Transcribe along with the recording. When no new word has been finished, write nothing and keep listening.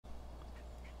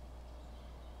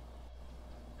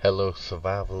Hello,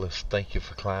 survivalists. Thank you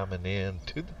for climbing in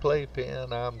to the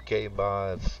playpen. I'm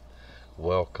K-Boz.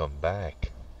 Welcome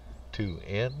back to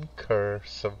Incur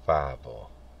Survival.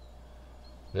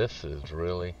 This is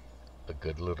really a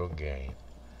good little game.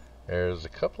 There's a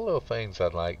couple of things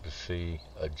I'd like to see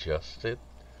adjusted.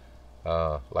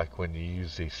 Like when you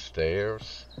use these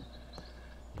stairs,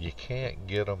 you can't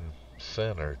get them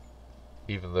centered,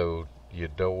 even though your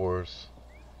doors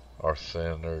are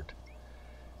centered.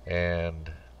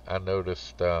 And I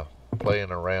noticed playing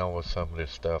around with some of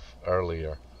this stuff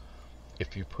earlier,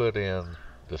 if you put in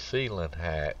the ceiling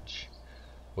hatch,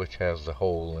 which has the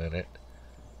hole in it,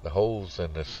 the hole's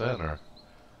in the center,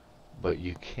 but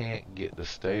you can't get the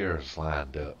stairs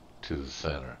lined up to the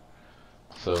center.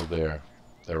 So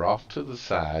they're off to the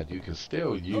side. You can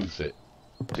still use it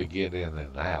to get in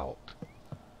and out,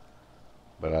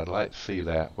 but I'd like to see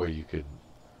that where you could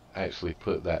actually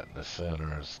put that in the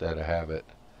center instead of have it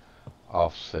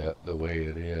offset the way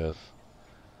it is.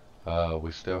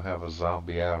 We still have a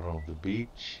zombie out on the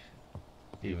beach,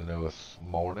 even though it's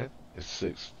morning. It's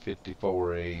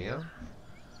 6:54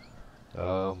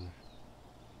 a.m.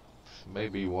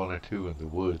 Maybe one or two in the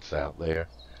woods out there,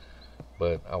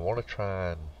 but I want to try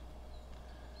and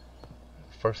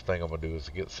first thing I'm gonna do is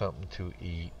get something to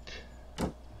eat,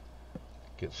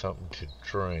 get something to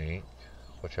drink,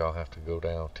 which I'll have to go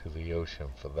down to the ocean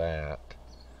for that.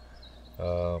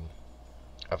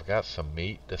 I've got some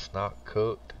meat that's not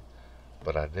cooked,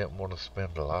 but I didn't want to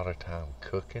spend a lot of time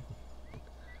cooking.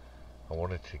 I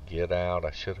wanted to get out.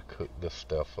 I should have cooked this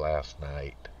stuff last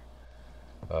night.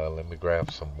 Let me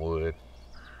grab some wood.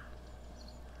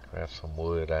 Grab some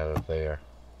wood out of there.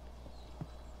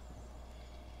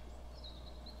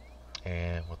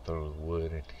 And we'll throw the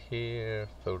wood in here,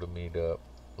 throw the meat up,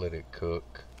 let it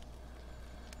cook.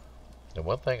 And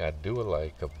one thing I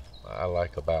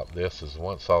like about this is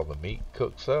once all the meat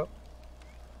cooks up,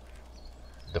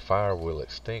 the fire will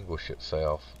extinguish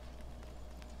itself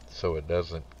so it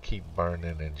doesn't keep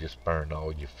burning and just burn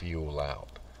all your fuel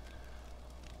out.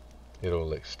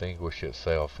 It'll extinguish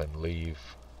itself and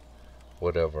leave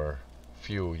whatever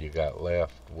fuel you got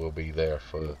left will be there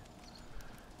for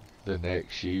the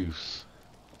next use.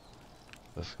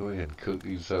 Let's go ahead and cook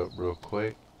these up real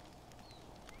quick,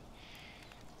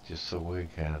 just so we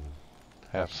can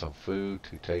have some food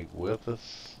to take with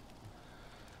us.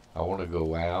 I want to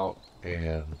go out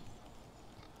and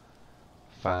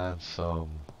find some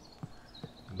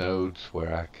nodes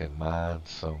where I can mine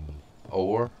some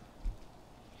ore,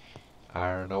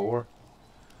 iron ore,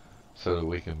 so that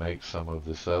we can make some of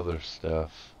this other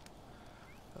stuff.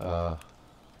 I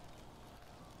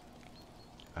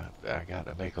got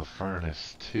to make a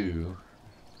furnace too,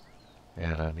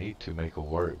 and I need to make a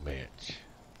workbench.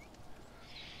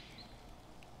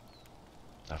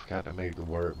 I've got to make the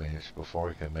workbench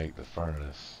before I can make the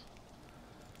furnace.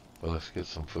 But let's get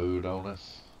some food on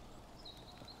us.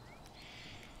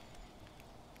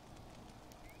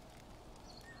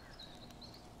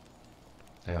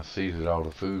 Now see that all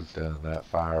the food's done, that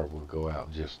fire will go out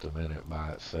in just a minute by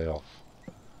itself.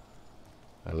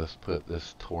 Now let's put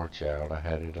this torch out. I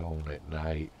had it on at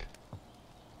night.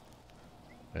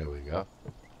 There we go.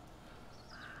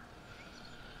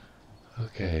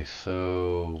 Okay,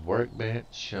 so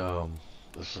workbench,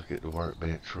 let's look at the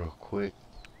workbench real quick.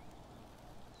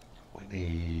 We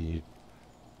need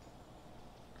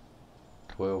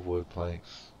 12 wood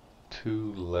planks,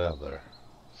 2 leather.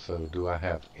 So do I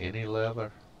have any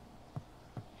leather?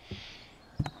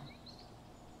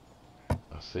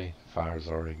 I see, fire's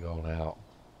already gone out.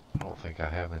 I don't think I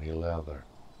have any leather.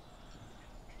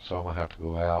 So I'm gonna have to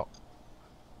go out,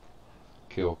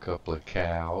 kill a couple of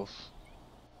cows.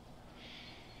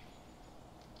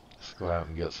 Let's go out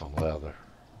and get some leather.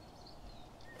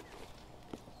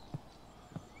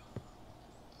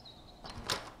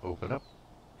 Open up.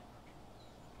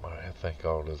 I think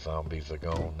all the zombies are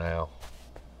gone now.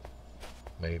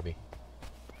 Maybe.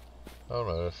 Oh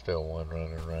no, there's still one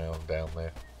running around down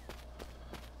there.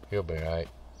 He'll be right.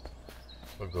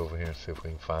 We'll go over here and see if we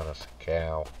can find us a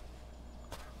cow.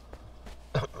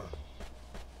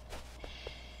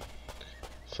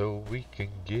 So we can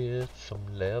get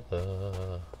some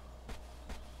leather.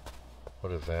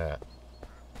 What is that?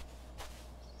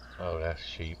 Oh, that's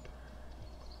sheep.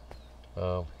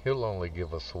 He'll only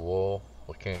give us wool.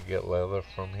 We can't get leather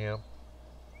from him.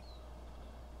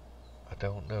 I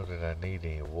don't know that I need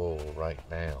any wool right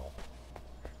now.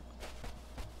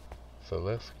 So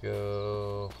let's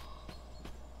go.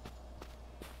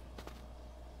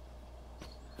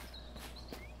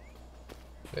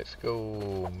 Let's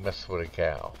go mess with a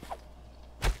cow.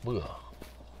 Ugh.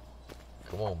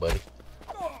 Come on, buddy.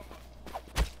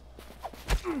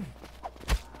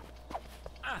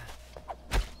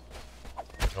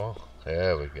 Oh,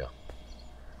 there we go.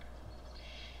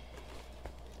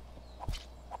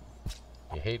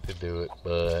 You hate to do it,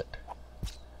 but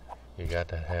you got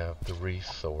to have the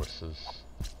resources.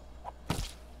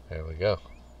 There we go.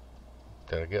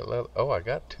 Did I get leather? Oh, I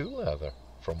got 2 leather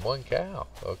from 1 cow.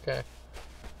 Okay.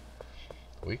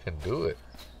 We can do it.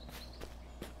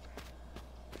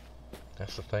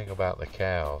 That's the thing about the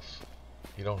cows.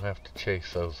 You don't have to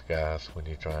chase those guys when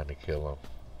you're trying to kill them.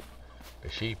 The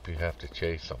sheep, you have to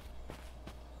chase them.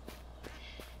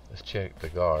 Let's check the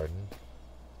garden.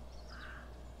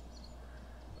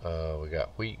 We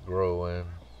got wheat growing,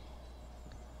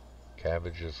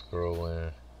 cabbages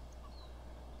growing,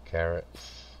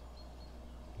 carrots,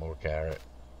 more carrot.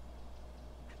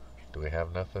 Do we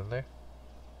have nothing there?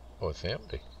 Oh, it's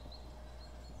empty.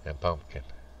 And pumpkin.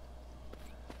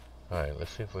 Alright,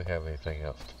 let's see if we have anything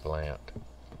else to plant.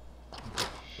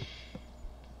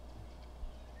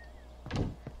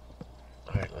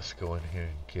 Alright, let's go in here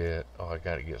and get... Oh, I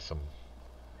gotta get some...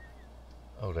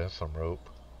 Oh, there's some rope.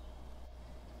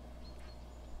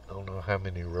 I don't know how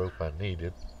many rope I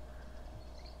needed.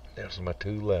 There's my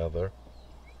 2 leather.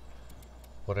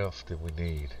 What else did we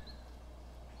need?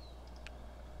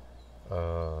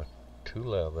 2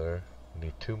 leather. We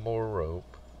need 2 more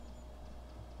rope.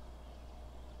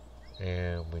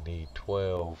 And we need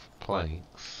 12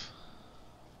 planks.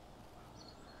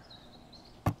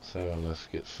 So let's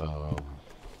get some.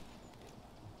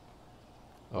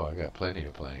 Oh, I got plenty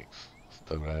of planks. Let's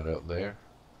throw that up there.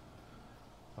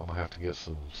 I'm gonna have to get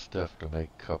some stuff to make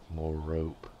a couple more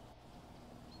rope.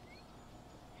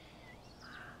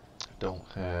 I don't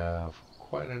have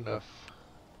quite enough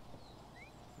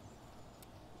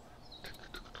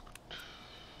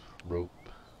rope.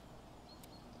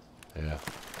 Yeah,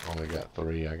 only got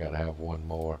 3. I gotta have 1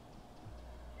 more.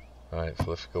 Alright, so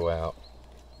let's go out,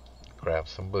 grab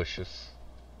some bushes.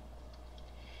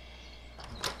 I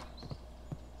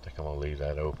think I'm gonna leave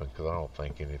that open because I don't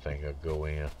think anything will go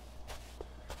in.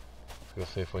 Let's go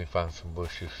see if we can find some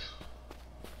bushes.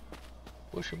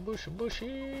 Bushy, bushy,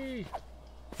 bushy!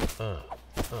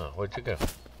 Where'd you go?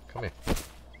 Come here.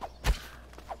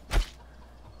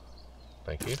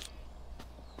 Thank you.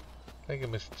 Thank you,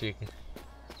 Mr. Chicken.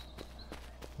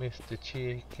 Mr.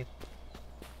 Chicken.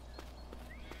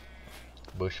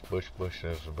 Bush, bush, bush,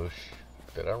 there's a bush.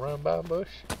 Did I run by a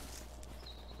bush? I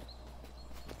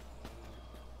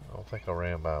don't think I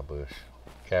ran by a bush.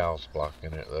 Cow's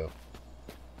blocking it though.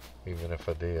 Even if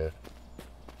I did.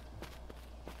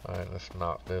 Alright, let's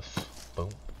knock this. Boom.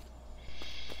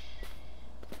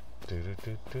 It's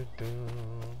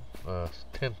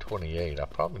 10:28. I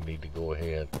probably need to go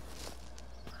ahead.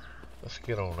 Let's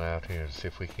get on out here and see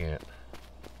if we can't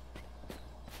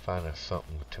find us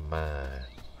something to mine.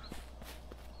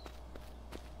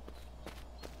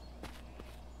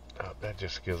 Oh, that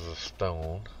just gives us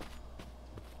stone.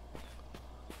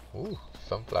 Ooh,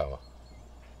 sunflower.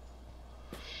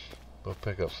 We'll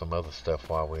pick up some other stuff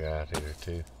while we're out here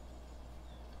too.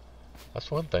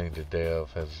 That's one thing the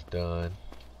dev has done.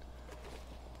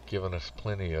 Given us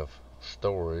plenty of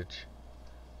storage.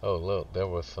 Oh look, there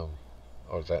was some,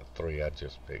 or is that 3 I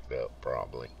just picked up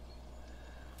probably.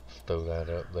 Let's throw that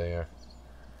up there.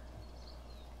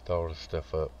 Throw all the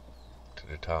stuff up to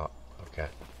the top. Okay.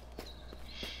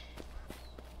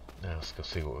 Now let's go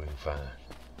see what we can find.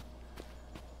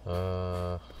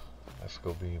 That's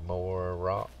gonna be more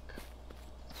rock.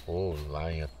 Oh,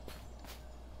 lion.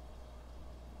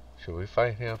 Should we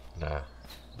fight him? Nah.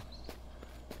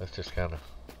 Let's just kind of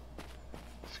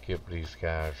skip these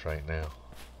guys right now.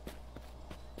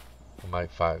 We might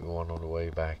fight one on the way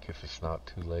back if it's not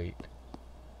too late.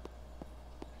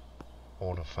 I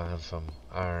want to find some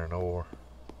iron ore.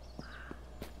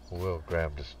 We'll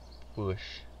grab this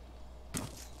bush.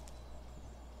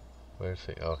 Where's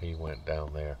he? Oh, he went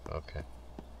down there. Okay.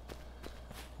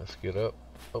 Let's get up.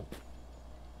 Oh.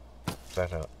 Is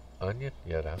that an onion?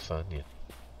 Yeah, that's onion.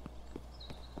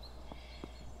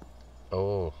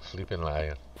 Oh, sleeping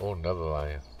lion. Oh, another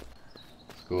lion.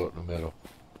 Let's go up the middle.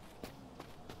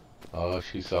 Oh,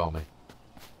 she saw me.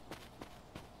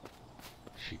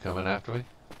 She coming after me?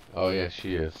 Oh, yeah,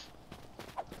 she is.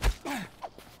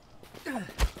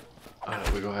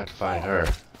 Alright, we're gonna have to find her.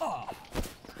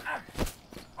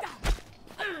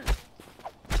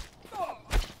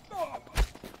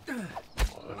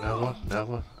 Another one?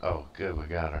 Another one? Oh, good, we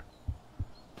got her.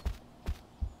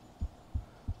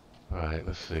 Alright,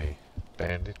 let's see.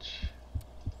 Bandage.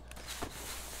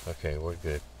 Okay, we're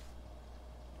good.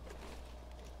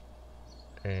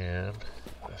 And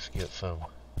let's get some.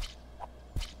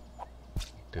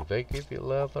 Do they give you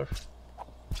leather?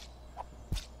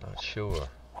 sure.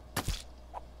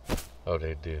 Oh,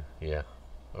 they do. Yeah.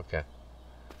 Okay.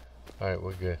 Alright,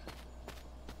 we're good.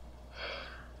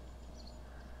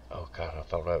 Oh god, I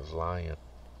thought that was lion.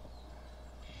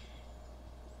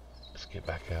 Let's get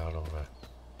back out on that.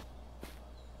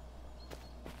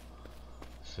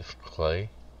 Is this clay?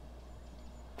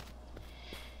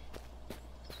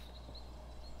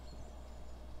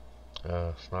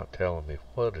 It's not telling me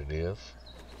what it is.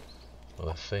 Well,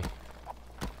 let's see.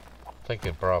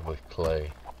 Thinking probably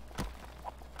clay.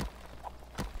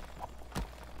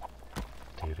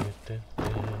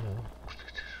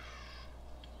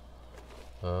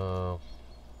 Oh,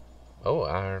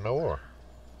 iron ore.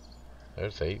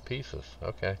 There's 8 pieces.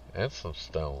 Okay, and some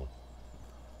stone.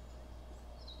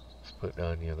 Let's put the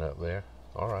onion up there.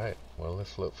 Alright, well,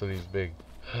 let's look for these big...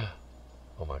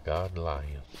 Oh my god,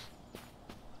 lions.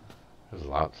 There's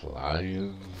lots of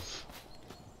lions.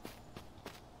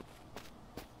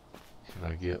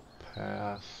 Can I get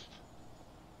past?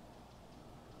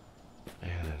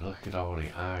 Man, look at all the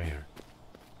iron.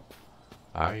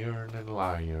 Iron and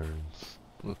lions.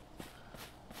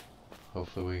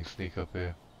 Hopefully we can sneak up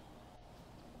here.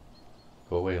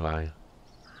 Go away, lion.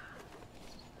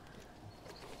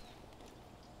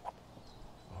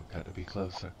 Oh, got to be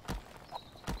closer.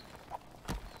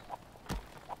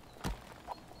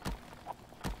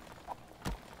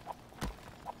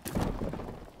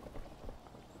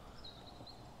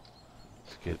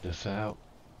 Let's get this out.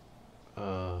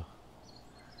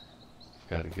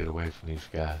 Got to get away from these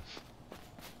guys.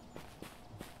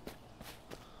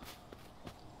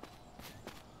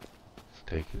 Let's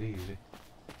take it easy.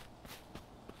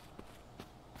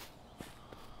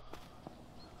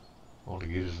 I want to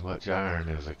get as much iron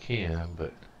as I can,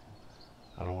 but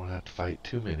I don't want to have to fight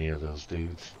too many of those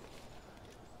dudes.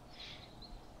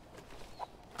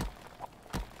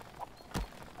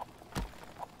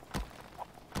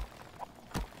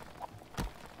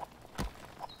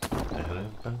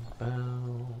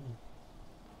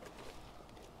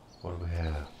 What do we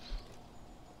have?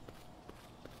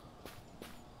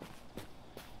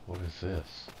 What is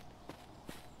this?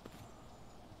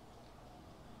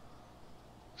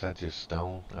 Is that just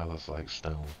stone? That looks like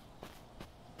stone.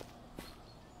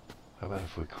 How about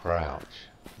if we crouch?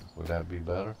 Would that be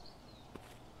better?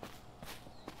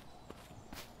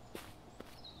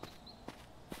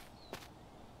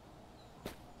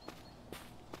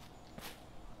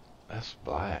 That's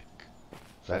black.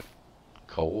 Is that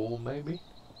coal, maybe?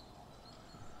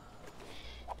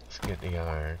 Let's get the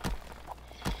iron.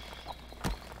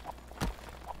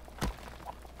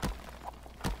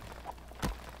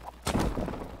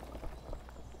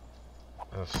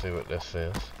 Let's see what this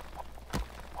is.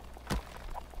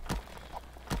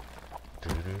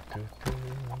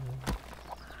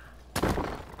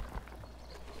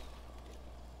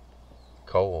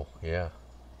 Coal, yeah.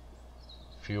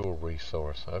 Fuel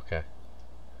resource, okay.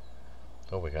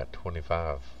 Oh, we got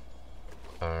 25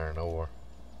 iron ore.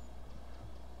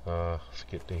 Let's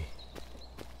get the...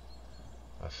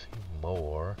 I see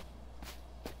more.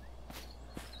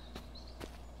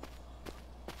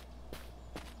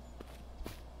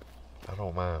 I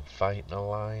don't mind fighting a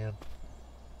lion.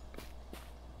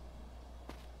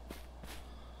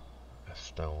 A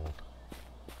stone.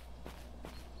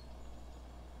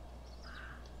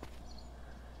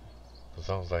 As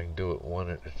long as I can do it one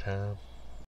at a time.